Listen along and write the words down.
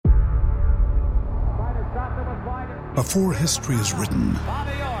Before history is written,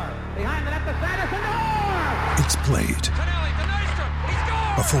 it's played.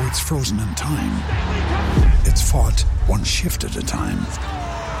 Before it's frozen in time, it's fought one shift at a time.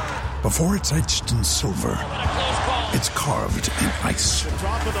 Before it's etched in silver, it's carved in ice.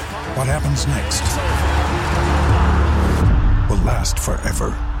 What happens next will last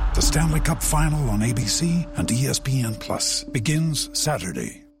forever. The Stanley Cup Final on ABC and ESPN Plus begins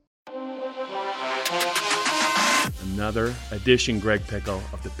Saturday. Another edition, Greg Pickle,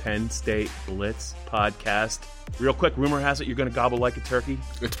 of the Penn State Blitz podcast. Real quick, rumor has it you're going to gobble like a turkey.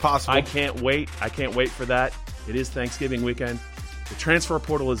 It's possible. I can't wait. I can't wait for that. It is Thanksgiving weekend. The transfer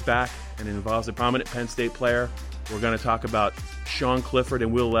portal is back, and it involves a prominent Penn State player. We're going to talk about Sean Clifford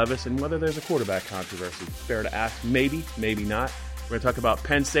and Will Levis and whether there's a quarterback controversy. Fair to ask. Maybe, maybe not. We're going to talk about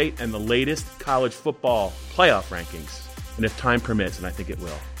Penn State and the latest college football playoff rankings. And if time permits, and I think it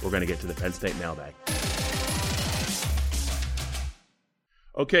will, we're going to get to the Penn State mailbag.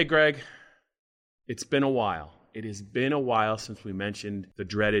 Okay, Greg, it's been a while. It has been a while since we mentioned the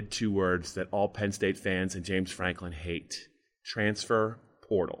dreaded two words that all Penn State fans and James Franklin hate: transfer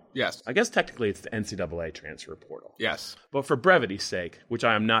portal. Yes. I guess technically it's the NCAA transfer portal. Yes. But for brevity's sake, which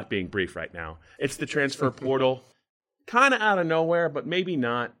I am not being brief right now, it's the transfer portal. Kind of out of nowhere, but maybe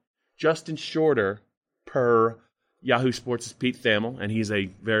not. Justin Shorter, per Yahoo Sports' Pete Thamel, and he's a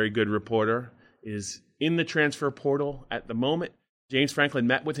very good reporter, is in the transfer portal at the moment. James Franklin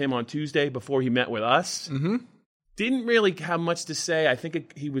met with him on Tuesday before he met with us. Mm-hmm. Didn't really have much to say. I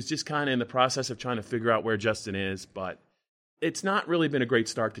think he was just kind of in the process of trying to figure out where Justin is, but it's not really been a great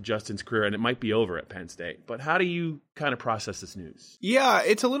start to Justin's career, and it might be over at Penn State. But how do you kind of process this news? Yeah,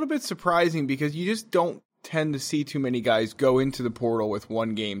 it's a little bit surprising because you just don't tend to see too many guys go into the portal with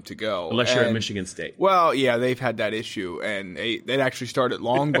one game to go. Unless you're at Michigan State. Well, yeah, they've had that issue, and it actually started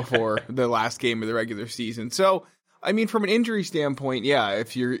long before the last game of the regular season. So, I mean, from an injury standpoint, yeah,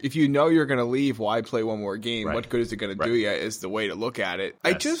 if you know you're going to leave, why play one more game? Right. What good is it going to do you is the way to look at it.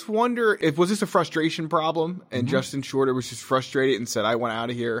 Yes. I just wonder, was this a frustration problem and Justin Shorter was just frustrated and said, I want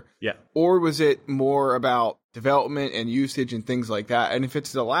out of here? Yeah. Or was it more about development and usage and things like that? And if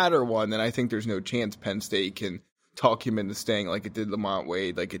it's the latter one, then I think there's no chance Penn State can talk him into staying like it did Lamont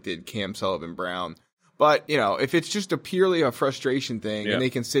Wade, like it did Cam Sullivan-Brown. But, if it's just purely a frustration thing and they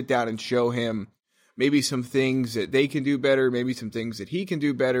can sit down and show him maybe some things that they can do better, maybe some things that he can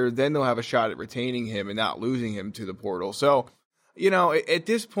do better, then they'll have a shot at retaining him and not losing him to the portal. So, at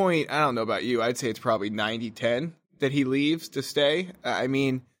this point, I don't know about you, I'd say it's probably 90-10 that he leaves to stay. I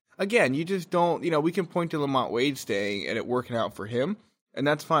mean, again, you just don't, we can point to Lamont Wade staying and it working out for him, and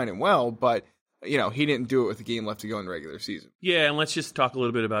that's fine and well, but, he didn't do it with a game left to go in the regular season. Yeah, and let's just talk a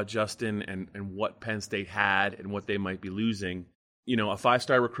little bit about Justin and what Penn State had and what they might be losing. A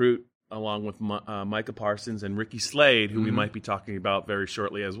 5-star recruit, along with Micah Parsons and Ricky Slade, who we might be talking about very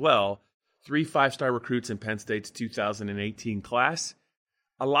shortly as well. 3 5-star recruits in Penn State's 2018 class.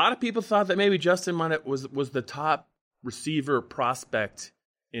 A lot of people thought that maybe Justin was the top receiver prospect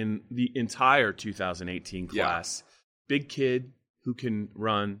in the entire 2018 class. Yeah. Big kid who can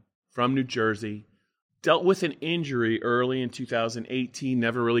run, from New Jersey. Dealt with an injury early in 2018,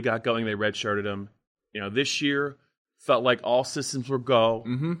 never really got going. They redshirted him. This year, felt like all systems were go.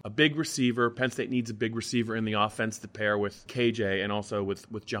 A big receiver. Penn State needs a big receiver in the offense to pair with KJ and also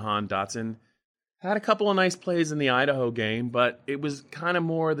with Jahan Dotson. Had a couple of nice plays in the Idaho game, but it was kind of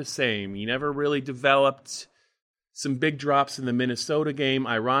more of the same. He never really developed. Some big drops in the Minnesota game.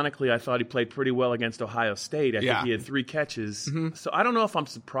 Ironically, I thought he played pretty well against Ohio State. I think he had 3 catches. So I don't know if I'm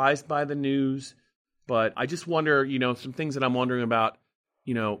surprised by the news, but I just wonder, some things that I'm wondering about.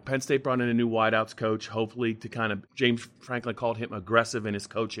 Penn State brought in a new wideouts coach, hopefully to kind of, James Franklin called him aggressive in his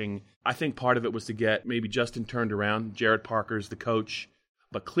coaching. I think part of it was to get maybe Justin turned around. Jared Parker's the coach,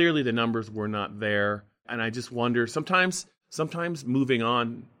 but clearly the numbers were not there. And I just wonder, sometimes moving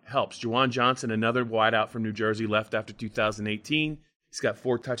on helps. Juwan Johnson, another wideout from New Jersey, left after 2018. He's got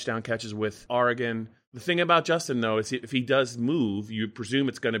 4 touchdown catches with Oregon. The thing about Justin, though, is if he does move, you presume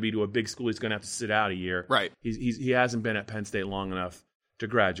it's going to be to a big school. He's going to have to sit out a year. Right. He hasn't been at Penn State long enough to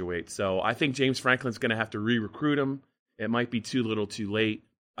graduate. So I think James Franklin's going to have to re-recruit him. It might be too little too late.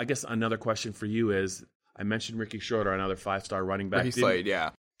 I guess another question for you is, I mentioned Ricky Shorter, another 5-star running back. Ricky Slade,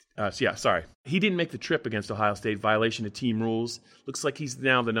 yeah. Sorry. He didn't make the trip against Ohio State, violation of team rules. Looks like he's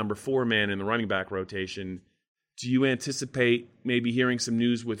now the number 4 man in the running back rotation. Do you anticipate maybe hearing some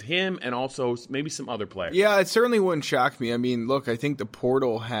news with him and also maybe some other players? Yeah, it certainly wouldn't shock me. I mean, look, I think the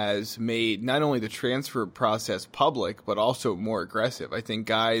portal has made not only the transfer process public, but also more aggressive. I think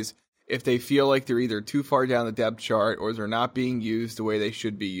guys, if they feel like they're either too far down the depth chart or they're not being used the way they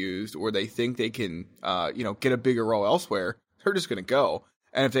should be used, or they think they can, get a bigger role elsewhere, they're just going to go.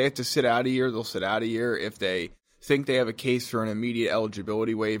 And if they have to sit out a year, they'll sit out a year. If they think they have a case for an immediate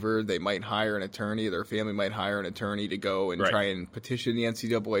eligibility waiver, they might hire an attorney. Their family might hire an attorney to go and try and petition the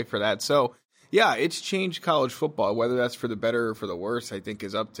NCAA for that. So, yeah, it's changed college football. Whether that's for the better or for the worse, I think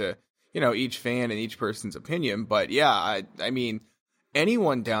is up to, each fan and each person's opinion. But, yeah, I mean,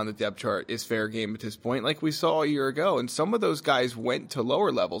 anyone down the depth chart is fair game at this point, like we saw a year ago. And some of those guys went to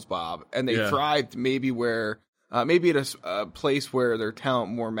lower levels, Bob, and they thrived maybe at a place where their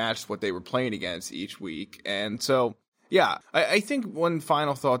talent more matched what they were playing against each week. And so, yeah, I think one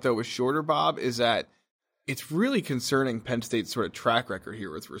final thought, though, with Shorter, Bob, is that it's really concerning Penn State's sort of track record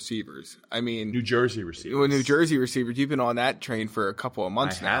here with receivers. I mean, New Jersey receivers. Well, New Jersey receivers, you've been on that train for a couple of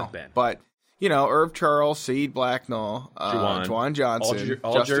months now. I have been. But, Irv Charles, Saeed Blacknall, Juwan Johnson,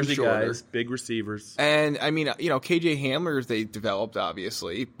 all Justin Jersey Shorter. guys, big receivers. And, I mean, KJ Hamler they developed,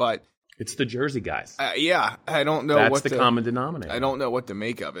 obviously, but it's the Jersey guys. I don't know That's the common denominator. I don't know what to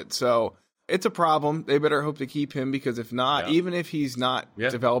make of it. So it's a problem. They better hope to keep him, because if not, even if he's not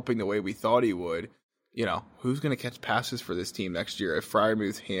developing the way we thought he would, who's going to catch passes for this team next year if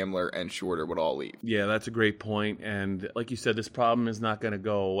Freiermuth, Hamler, and Shorter would all leave? Yeah, that's a great point. And like you said, this problem is not going to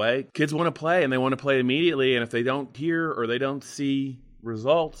go away. Kids want to play, and they want to play immediately. And if they don't hear or they don't see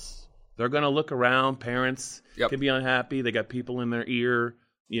results, they're going to look around. Parents can be unhappy. They got people in their ear.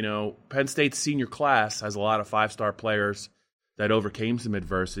 Penn State's senior class has a lot of five-star players that overcame some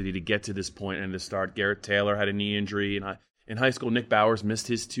adversity to get to this point and to start. Garrett Taylor had a knee injury. In high school, Nick Bowers missed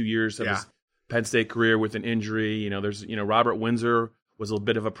his 2 years of his Penn State career with an injury. There's Robert Windsor was a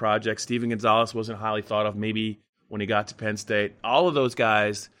bit of a project. Steven Gonzalez wasn't highly thought of maybe when he got to Penn State. All of those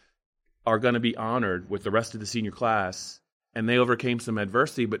guys are going to be honored with the rest of the senior class, and they overcame some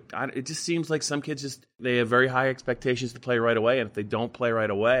adversity. But it just seems like some kids they have very high expectations to play right away, and if they don't play right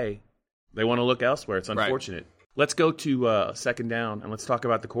away, they want to look elsewhere. It's unfortunate. Right. Let's go to second down, and let's talk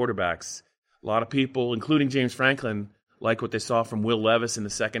about the quarterbacks. A lot of people, including James Franklin, like what they saw from Will Levis in the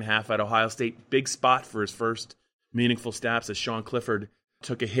second half at Ohio State. Big spot for his first meaningful snaps as Sean Clifford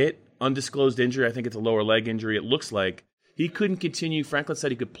took a hit, undisclosed injury. I think it's a lower leg injury, it looks like. He couldn't continue. Franklin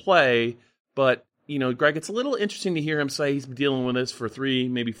said he could play, but, Greg, it's a little interesting to hear him say he's been dealing with this for 3,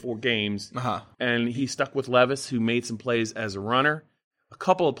 maybe 4 games. And he stuck with Levis, who made some plays as a runner. A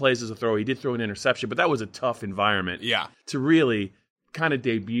couple of plays as a thrower. He did throw an interception, but that was a tough environment to really kind of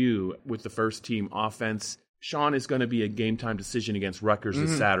debut with the first team offense. Sean is going to be a game-time decision against Rutgers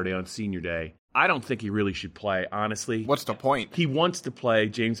this Saturday on Senior Day. I don't think he really should play, honestly. What's the point? He wants to play.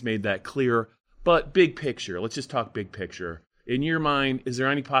 James made that clear. But big picture, let's just talk big picture. In your mind, is there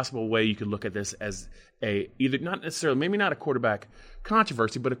any possible way you could look at this as either not necessarily, maybe not a quarterback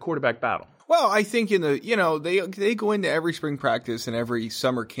controversy, but a quarterback battle? Well, I think they go into every spring practice and every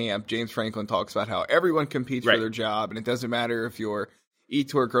summer camp. James Franklin talks about how everyone competes for their job, and it doesn't matter if you're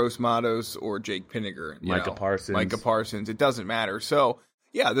Etor Gross-Matos or Jake Pinniger. Micah Parsons. It doesn't matter. So,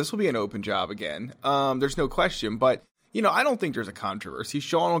 yeah, this will be an open job again. There's no question. But, I don't think there's a controversy.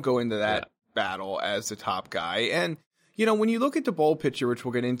 Sean will go into that battle as the top guy. And, when you look at the bowl picture, which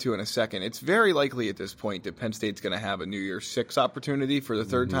we'll get into in a second, it's very likely at this point that Penn State's going to have a New Year's Six opportunity for the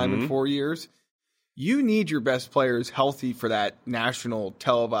third time in 4 years. You need your best players healthy for that national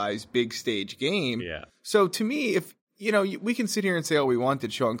televised big stage game. Yeah. So, to me, if we can sit here and say all we want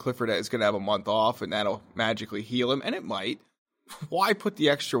that Sean Clifford is going to have a month off and that'll magically heal him, and it might. Why put the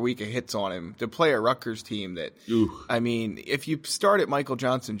extra week of hits on him to play a Rutgers team that, I mean, if you started Michael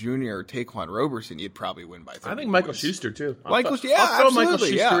Johnson Jr. or Taquan Roberson, you'd probably win by 30 I think Michael Schuster, too. I'll throw Michael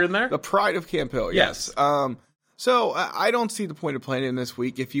Schuster in there. The pride of Camp Hill, yes. So I don't see the point of playing him this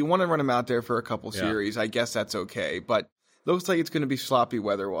week. If you want to run him out there for a couple series, I guess that's okay. But looks like it's going to be sloppy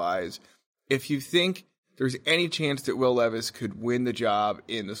weather-wise. If you think there's any chance that Will Levis could win the job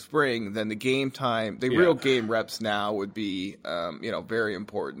in the spring, then the game time, real game reps now would be, very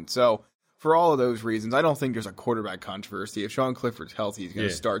important. So for all of those reasons, I don't think there's a quarterback controversy. If Sean Clifford's healthy, he's going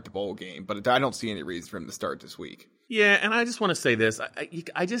to start the bowl game. But I don't see any reason for him to start this week. Yeah, and I just want to say this.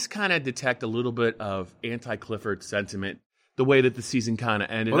 I just kind of detect a little bit of anti-Clifford sentiment the way that the season kind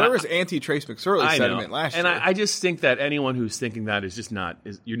of ended. Well, there was anti-Trace McSorley sentiment last year. And I just think that anyone who's thinking that is just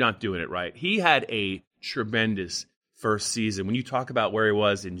you're not doing it right. He had a tremendous first season. When you talk about where he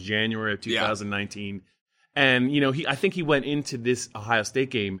was in January of 2019, and I think he went into this Ohio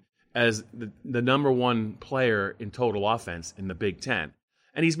State game as the number one player in total offense in the Big Ten,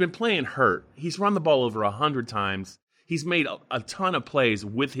 and he's been playing hurt. He's run the ball over 100 times. He's made a ton of plays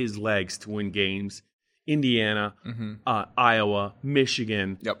with his legs to win games. Indiana, Iowa,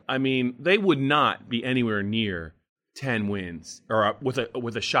 Michigan. Yep. I mean, they would not be anywhere near 10 wins or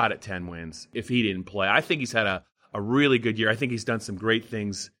with a shot at 10 wins if he didn't play. I think he's had a really good year. I think he's done some great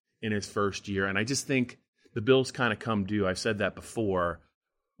things in his first year. And I just think the Bills kind of come due. I've said that before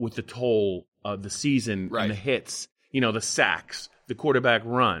with the toll of the season Right. and the hits, the sacks, the quarterback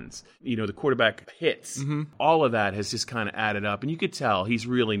runs, the quarterback hits. All of that has just kind of added up. And you could tell he's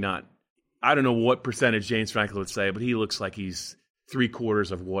really not, I don't know what percentage James Franklin would say, but he looks like he's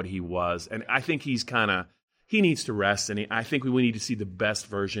 3/4 of what he was. And I think he needs to rest. And I think we need to see the best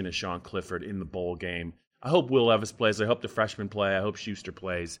version of Sean Clifford in the bowl game. I hope Will Levis plays. I hope the freshmen play. I hope Schuster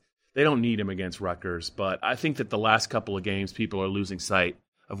plays. They don't need him against Rutgers. But I think that the last couple of games, people are losing sight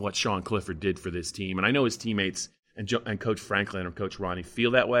of what Sean Clifford did for this team. And I know his teammates and Coach Franklin or Coach Ronnie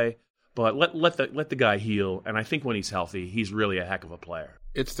feel that way. But let the guy heal. And I think when he's healthy, he's really a heck of a player.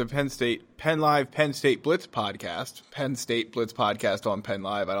 It's the Penn State Blitz podcast. Penn State Blitz podcast on Penn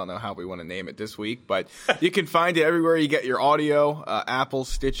Live. I don't know how we want to name it this week, but you can find it everywhere you get your audio, Apple,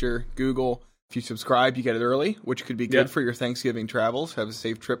 Stitcher, Google. If you subscribe, you get it early, which could be good for your Thanksgiving travels. Have a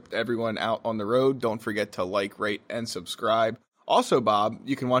safe trip to everyone out on the road. Don't forget to like, rate, and subscribe. Also, Bob,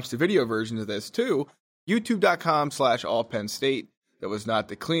 you can watch the video version of this too. YouTube.com/allpennstate. That was not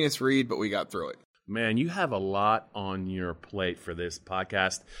the cleanest read, but we got through it. Man, you have a lot on your plate for this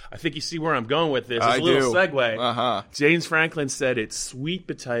podcast. I think you see where I'm going with this. It's I a little do. segue. James Franklin said it's sweet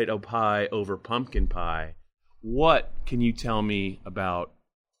potato pie over pumpkin pie. What can you tell me about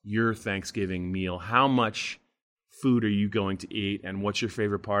your Thanksgiving meal? How much food are you going to eat, and what's your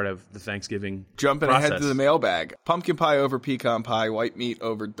favorite part of the Thanksgiving Jumping process? ahead to the mailbag. Pumpkin pie over pecan pie, white meat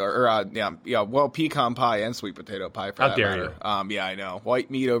over pecan pie and sweet potato pie for How that dare matter. Yeah, I know.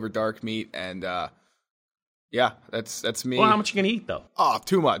 White meat over dark meat, and that's me. Well, how much are you going to eat, though? Oh,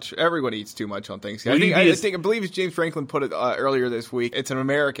 too much. Everyone eats too much on Thanksgiving. I believe it's James Franklin put it earlier this week. It's an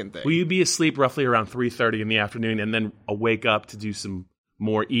American thing. Will you be asleep roughly around 3:30 in the afternoon and then wake up to do some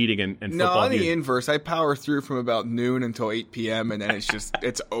more eating and football? No, on the viewing? inverse. I power through from about noon until 8 p.m. and then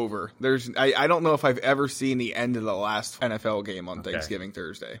it's over. I don't know if I've ever seen the end of the last NFL game on Thanksgiving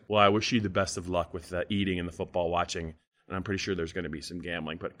Thursday. Well, I wish you the best of luck with eating and the football watching, and I'm pretty sure there's going to be some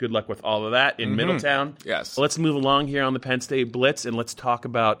gambling. But good luck with all of that in Middletown. Yes. Let's move along here on the Penn State Blitz, and let's talk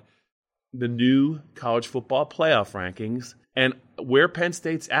about the new college football playoff rankings and where Penn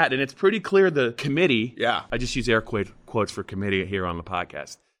State's at. And it's pretty clear the committee, I just use air quotes for committee here on the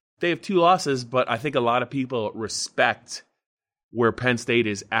podcast, they have 2 losses, but I think a lot of people respect where Penn State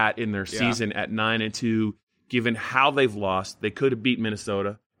is at in their season at 9-2, given how they've lost. They could have beat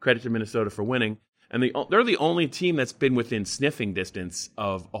Minnesota. Credit to Minnesota for winning. And they're the only team that's been within sniffing distance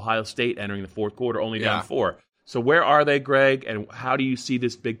of Ohio State entering the fourth quarter, only down 4. So where are they, Greg, and how do you see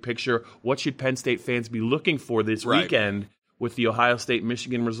this big picture? What should Penn State fans be looking for this weekend with the Ohio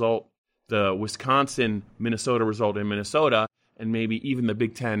State-Michigan result, the Wisconsin-Minnesota result in Minnesota, and maybe even the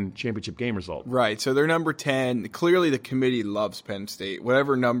Big Ten championship game result? Right, so they're number 10. Clearly the committee loves Penn State,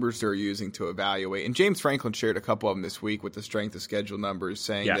 whatever numbers they're using to evaluate. And James Franklin shared a couple of them this week with the strength of schedule numbers,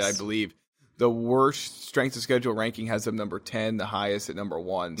 saying that I believe the worst strength of schedule ranking has them number 10, the highest at number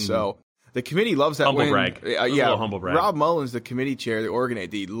 1. So the committee loves that humble win. Brag. Humble brag. Rob Mullins, the committee chair, the Oregon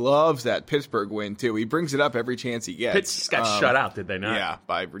AD, loves that Pittsburgh win, too. He brings it up every chance he gets. Pitts got shut out, did they not? Yeah,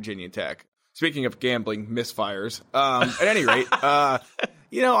 by Virginia Tech. Speaking of gambling misfires, at any rate,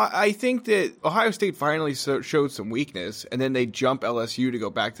 I think that Ohio State finally showed some weakness, and then they jump LSU to go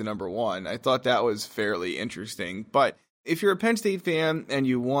back to number 1. I thought that was fairly interesting. But if you're a Penn State fan and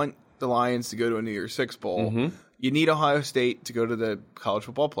you want the Lions to go to a New Year's Six Bowl, you need Ohio State to go to the college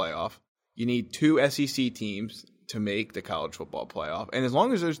football playoff. You need 2 SEC teams to make the college football playoff. And as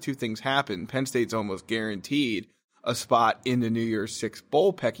long as those 2 things happen, Penn State's almost guaranteed a spot in the New Year's Six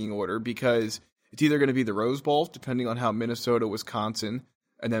Bowl pecking order, because it's either going to be the Rose Bowl, depending on how Minnesota, Wisconsin,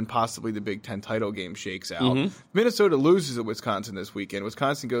 and then possibly the Big Ten title game shakes out. If Minnesota loses at Wisconsin this weekend,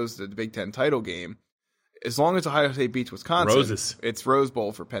 Wisconsin goes to the Big Ten title game. As long as Ohio State beats Wisconsin, it's Rose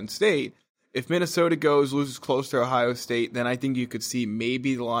Bowl for Penn State. If Minnesota loses close to Ohio State, then I think you could see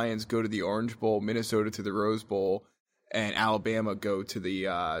maybe the Lions go to the Orange Bowl, Minnesota to the Rose Bowl, and Alabama go to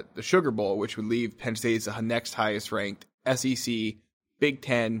the Sugar Bowl, which would leave Penn State as the next highest ranked SEC, Big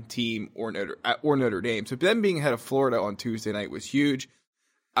Ten team, or Notre Dame. So them being ahead of Florida on Tuesday night was huge.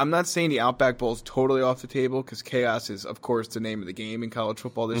 I'm not saying the Outback Bowl is totally off the table, because chaos is, of course, the name of the game in college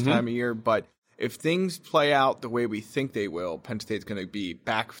football this time of year, but if things play out the way we think they will, Penn State's going to be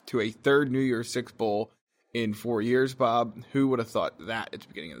back to a 3rd New Year's Six Bowl in 4 years, Bob. Who would have thought that at the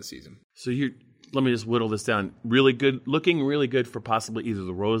beginning of the season? So you're let me just whittle this down. Really good, looking really good for possibly either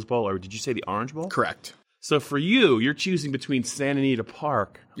the Rose Bowl or did you say the Orange Bowl? Correct. So for you, you're choosing between Santa Anita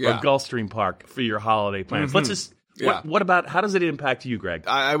Park or Gulfstream Park for your holiday plans. Let's just, what about, how does it impact you, Greg?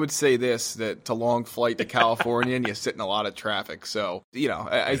 I would say this, that it's a long flight to California and you sit in a lot of traffic. So,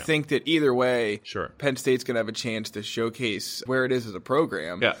 I think that either way, Penn State's going to have a chance to showcase where it is as a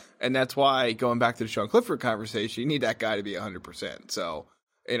program. Yeah. And that's why, going back to the Sean Clifford conversation, you need that guy to be 100%. So,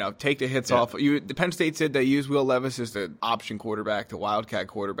 take the hits off. Penn State said they use Will Levis as the option quarterback, the Wildcat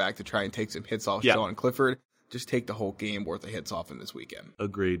quarterback, to try and take some hits off Sean Clifford. Just take the whole game worth of hits off him this weekend.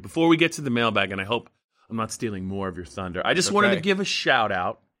 Agreed. Before we get to the mailbag, and I hope I'm not stealing more of your thunder, I just wanted to give a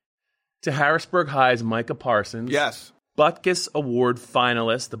shout-out to Harrisburg High's Micah Parsons. Yes. Butkus Award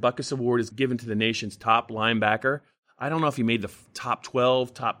finalist. The Butkus Award is given to the nation's top linebacker. I don't know if he made the top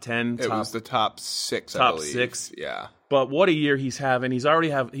 12, top 10. It was the top 6, top I believe. 6. Yeah. But what a year he's having. He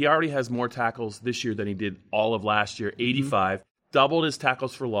already has more tackles this year than he did all of last year, 85. Doubled his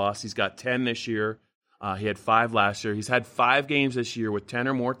tackles for loss. He's got 10 this year. He had 5 last year. He's had 5 games this year with 10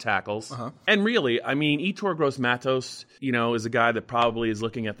 or more tackles. And really, I mean, Yetur Gross-Matos, is a guy that probably is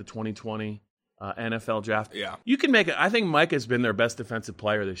looking at the 2020 NFL draft. Yeah. You can make it. I think Mike has been their best defensive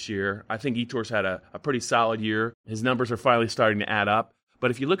player this year. I think Yetur's had a pretty solid year. His numbers are finally starting to add up. But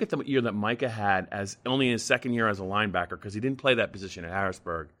if you look at the year that Micah had as only his second year as a linebacker, because he didn't play that position at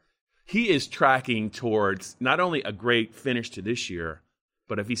Harrisburg, he is tracking towards not only a great finish to this year,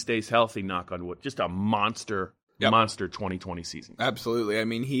 but if he stays healthy, knock on wood, just a monster 2020 season. Absolutely. I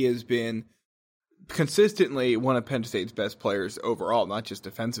mean, he has been consistently one of Penn State's best players overall, not just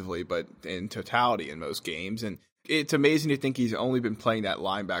defensively, but in totality in most games. And it's amazing to think he's only been playing that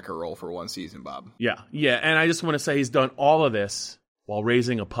linebacker role for one season, Bob. Yeah. And I just want to say he's done all of this while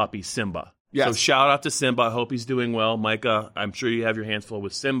raising a puppy, Simba. Yes. So shout out to Simba. I hope he's doing well. Micah, I'm sure you have your hands full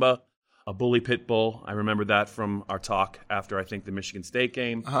with Simba, a bully pit bull. I remember that from our talk after, I think, the Michigan State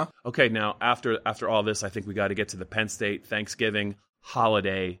game. Okay, now, after all this, I think we got to get to the Penn State Thanksgiving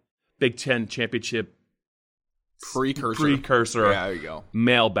holiday Big Ten championship precursor. Yeah, there you go.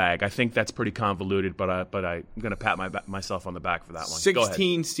 Mailbag. I think that's pretty convoluted, but I'm going to pat myself on the back for that one.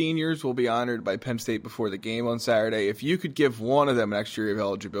 16 seniors will be honored by Penn State before the game on Saturday. If you could give one of them an extra year of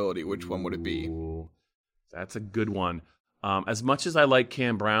eligibility, which one would it be? Ooh, that's a good one. As much as I like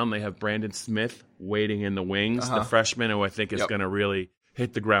Cam Brown, they have Brandon Smith waiting in the wings, the freshman who I think is going to really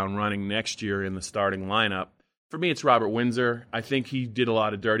hit the ground running next year in the starting lineup. For me, it's Robert Windsor. I think he did a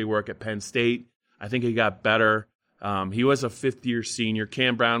lot of dirty work at Penn State. I think he got better. He was a fifth-year senior.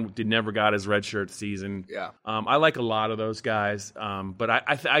 Cam Brown never got his redshirt season. Yeah. I like a lot of those guys, but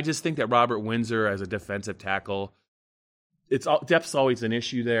I just think that Robert Windsor as a defensive tackle, depth's always an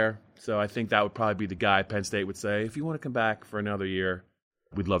issue there. So I think that would probably be the guy Penn State would say, if you want to come back for another year,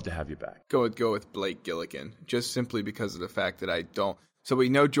 we'd love to have you back. Go with Blake Gilligan, just simply because of the fact that I don't. So we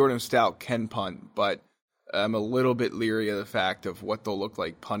know Jordan Stout can punt, but I'm a little bit leery of the fact of what they'll look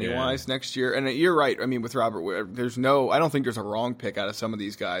like punting-wise next year. And you're right. I mean, with Robert, I don't think there's a wrong pick out of some of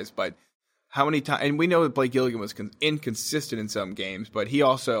these guys, but how many times, and we know that Blake Gilligan was inconsistent in some games, but he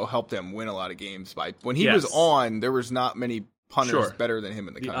also helped them win a lot of games. When he was on, there was not many punters better than him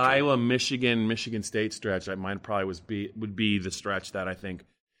in the country. Iowa, Michigan State stretch, mine probably would be the stretch that I think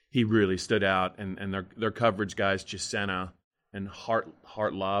he really stood out, and their coverage guys, Chisena and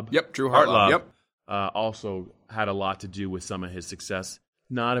Hartlob. Yep, Drew Hartlob. Yep. Also had a lot to do with some of his success.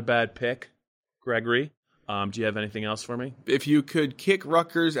 Not a bad pick, Gregory. Do you have anything else for me? If you could kick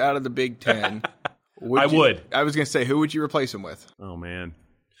Rutgers out of the Big Ten, I would. I was going to say, who would you replace him with? Oh, man.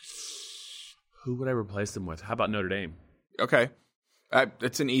 Who would I replace him with? How about Notre Dame? Okay.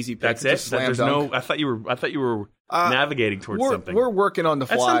 That's an easy pick. That's it? Slam dunk. I thought you were navigating towards something. We're working on the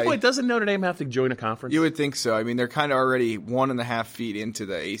fly. At some point, doesn't Notre Dame have to join a conference? You would think so. I mean, they're kind of already 1.5 feet into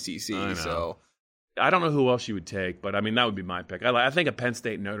the ACC. I know. So I don't know who else you would take, but I mean, that would be my pick. I think a Penn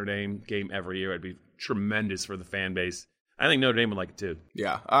State Notre Dame game every year would be tremendous for the fan base. I think Notre Dame would like it too.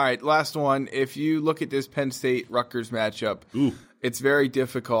 Yeah. All right. Last one. If you look at this Penn State Rutgers matchup, it's very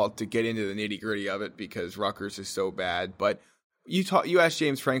difficult to get into the nitty gritty of it because Rutgers is so bad. But you asked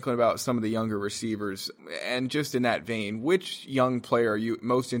James Franklin about some of the younger receivers, and just in that vein, which young player are you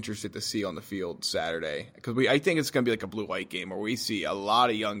most interested to see on the field Saturday? Because I think it's going to be like a blue-white game where we see a lot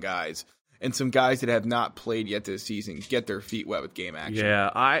of young guys and some guys that have not played yet this season get their feet wet with game action. Yeah,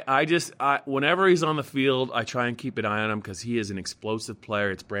 I whenever he's on the field, I try and keep an eye on him because he is an explosive player.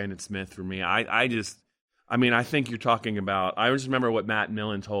 It's Brandon Smith for me. I think you're talking about. I just remember what Matt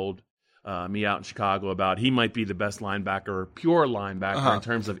Millen told me out in Chicago about. He might be the best linebacker, pure linebacker in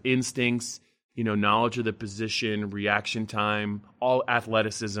terms of instincts, knowledge of the position, reaction time, all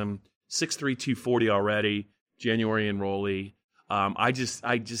athleticism. 6'3", 240 already, January enrollee. I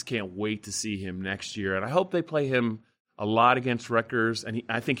just can't wait to see him next year, and I hope they play him a lot against Rutgers, and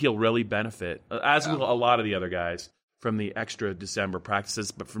I think he'll really benefit, as will a lot of the other guys, from the extra December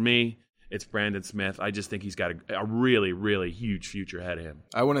practices. But for me, it's Brandon Smith. I just think he's got a really, really huge future ahead of him.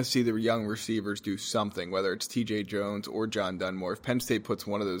 I want to see the young receivers do something, whether it's TJ Jones or John Dunmore. If Penn State puts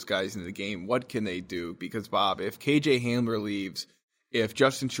one of those guys into the game, what can they do? Because, Bob, if KJ Hamler leaves, if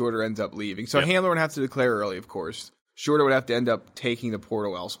Justin Shorter ends up leaving, so Hamler would have to declare early, of course. Shorter would have to end up taking the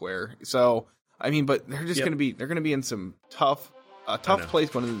portal elsewhere. So, I mean, but they're just going to be in some tough place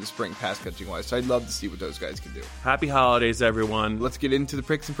going into the spring pass catching wise. So I'd love to see what those guys can do. Happy holidays, everyone. Let's get into the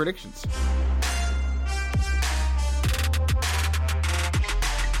picks and predictions.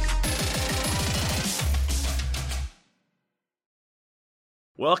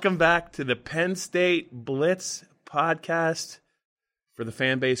 Welcome back to the Penn State Blitz podcast. For the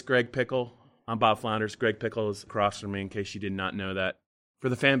fan base, Greg Pickle. I'm Bob Flounders. Greg Pickle is across from me, in case you did not know that. For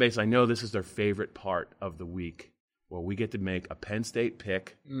the fan base, I know this is their favorite part of the week, where we get to make a Penn State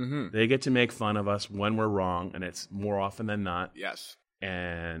pick. Mm-hmm. They get to make fun of us when we're wrong, and it's more often than not. Yes.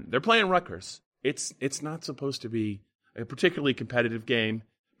 And they're playing Rutgers. It's not supposed to be a particularly competitive game,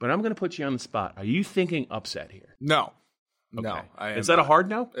 but I'm going to put you on the spot. Are you thinking upset here? No. Okay. No. Is that a hard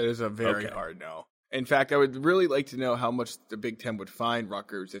no? It is a very hard no. In fact, I would really like to know how much the Big Ten would fine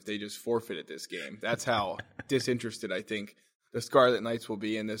Rutgers if they just forfeited this game. That's how disinterested I think the Scarlet Knights will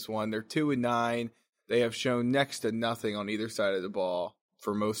be in this one. They're 2-9. They have shown next to nothing on either side of the ball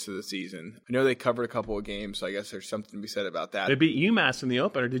for most of the season. I know they covered a couple of games, so I guess there's something to be said about that. They beat UMass in the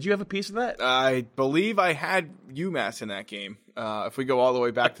opener. Did you have a piece of that? I believe I had UMass in that game, if we go all the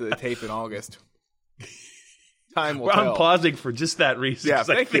way back to the tape in August. Time will tell. I'm pausing for just that reason. Yeah,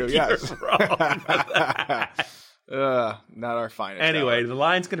 thank you. Yes. Wrong. Not our finest. Anyway, the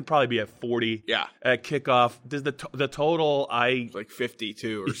line's going to probably be at 40. Yeah. At kickoff. Does the total? Like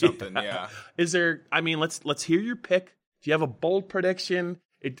 52 or something. Yeah. Is there? I mean, let's hear your pick. Do you have a bold prediction?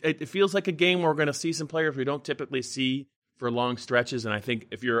 It feels like a game where we're going to see some players we don't typically see for long stretches, and I think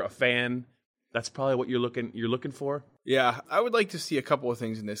if you're a fan, that's probably what you're looking for. Yeah, I would like to see a couple of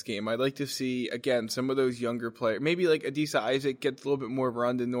things in this game. I'd like to see, again, some of those younger players. Maybe like Adisa Isaac gets a little bit more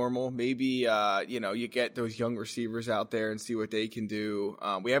run than normal. Maybe, you get those young receivers out there and see what they can do.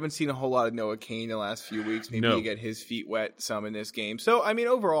 We haven't seen a whole lot of Noah Cain the last few weeks. Maybe you get his feet wet some in this game. So, I mean,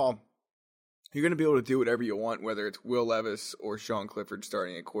 overall, you're going to be able to do whatever you want, whether it's Will Levis or Sean Clifford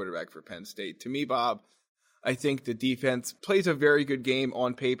starting at quarterback for Penn State. To me, Bob, I think the defense plays a very good game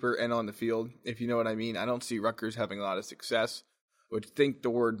on paper and on the field, if you know what I mean. I don't see Rutgers having a lot of success. I would think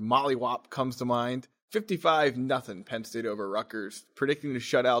the word mollywop comes to mind. 55-0 Penn State over Rutgers. Predicting the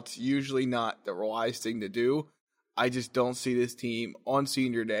shutouts, usually not the wise thing to do. I just don't see this team on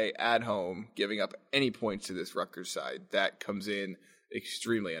senior day at home giving up any points to this Rutgers side. That comes in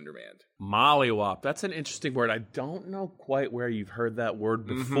extremely undermanned. Mollywop. That's an interesting word. I don't know quite where you've heard that word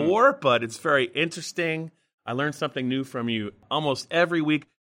before, but it's very interesting. I learned something new from you almost every week.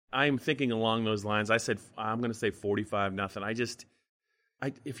 I'm thinking along those lines. I said I'm going to say 45-0.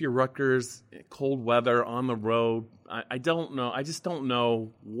 If you're Rutgers, cold weather on the road, I don't know. I just don't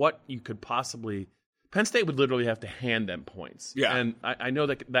know what you could possibly. Penn State would literally have to hand them points. Yeah, and I know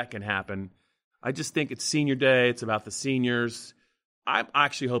that can happen. I just think it's senior day. It's about the seniors. I'm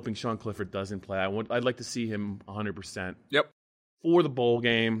actually hoping Sean Clifford doesn't play. I'd like to see him 100%. Yep. For the bowl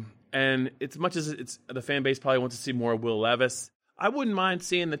game. And as much as the fan base probably wants to see more of Will Levis, I wouldn't mind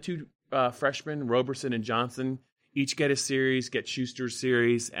seeing the two freshmen, Roberson and Johnson, each get a series, get Schuster's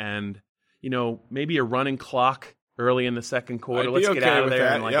series, and maybe a running clock early in the second quarter. Let's get out of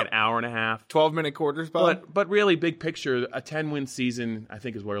there in an hour and a half. 12-minute quarters, Bob. But really, big picture, a 10-win season, I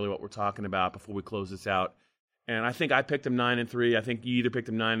think, is really what we're talking about before we close this out. And I think I picked them 9-3. I think you either picked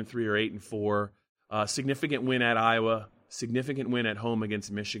them 9-3 or 8-4. Significant win at Iowa. Significant win at home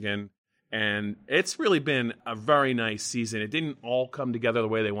against Michigan. And it's really been a very nice season. It didn't all come together the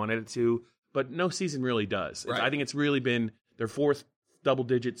way they wanted it to, but no season really does. Right. I think it's really been their fourth double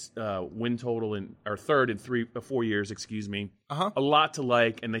digits win total or third in 4 years, excuse me. Uh-huh. A lot to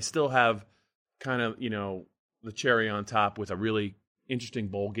like, and they still have kind of, the cherry on top with a really interesting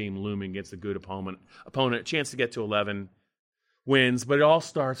bowl game looming against a good opponent, a chance to get to 11 wins, but it all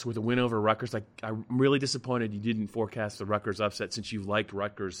starts with a win over Rutgers. I'm really disappointed you didn't forecast the Rutgers upset since you've liked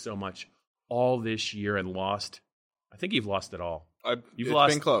Rutgers so much all this year and lost. I think you've lost it all.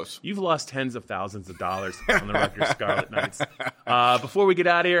 It's been close. You've lost tens of thousands of dollars on the Rutgers Scarlet Knights. Before we get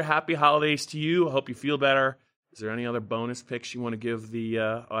out of here, happy holidays to you. I hope you feel better. Is there any other bonus picks you want to give the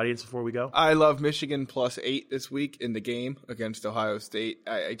audience before we go? I love Michigan +8 this week in the game against Ohio State.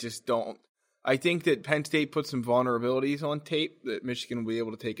 I just don't. I think that Penn State put some vulnerabilities on tape that Michigan will be able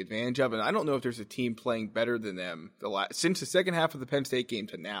to take advantage of, and I don't know if there's a team playing better than them since the second half of the Penn State game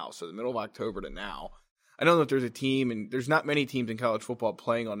to now, so the middle of October to now. I don't know if there's a team, and there's not many teams in college football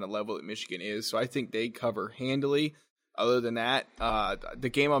playing on the level that Michigan is, so I think they cover handily. Other than that, the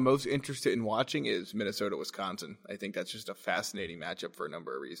game I'm most interested in watching is Minnesota-Wisconsin. I think that's just a fascinating matchup for a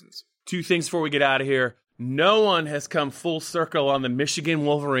number of reasons. Two things before we get out of here. No one has come full circle on the Michigan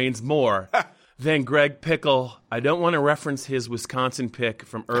Wolverines more than Greg Pickle. I don't want to reference his Wisconsin pick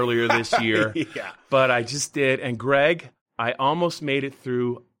from earlier this year, but I just did. And Greg, I almost made it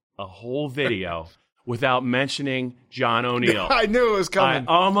through a whole video without mentioning John O'Neill. I knew it was coming.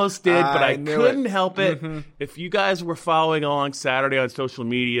 I almost did, but I couldn't help it. Mm-hmm. If you guys were following along Saturday on social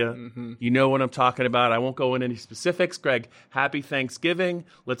media, you know what I'm talking about. I won't go into any specifics. Greg, happy Thanksgiving.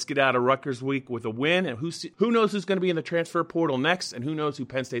 Let's get out of Rutgers week with a win. And who knows who's going to be in the transfer portal next, and who knows who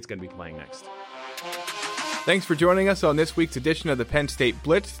Penn State's going to be playing next. Thanks for joining us on this week's edition of the Penn State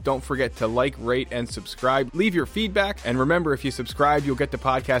Blitz. Don't forget to like, rate, and subscribe. Leave your feedback. And remember, if you subscribe, you'll get the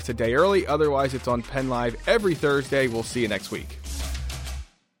podcast a day early. Otherwise, it's on Penn Live every Thursday. We'll see you next week.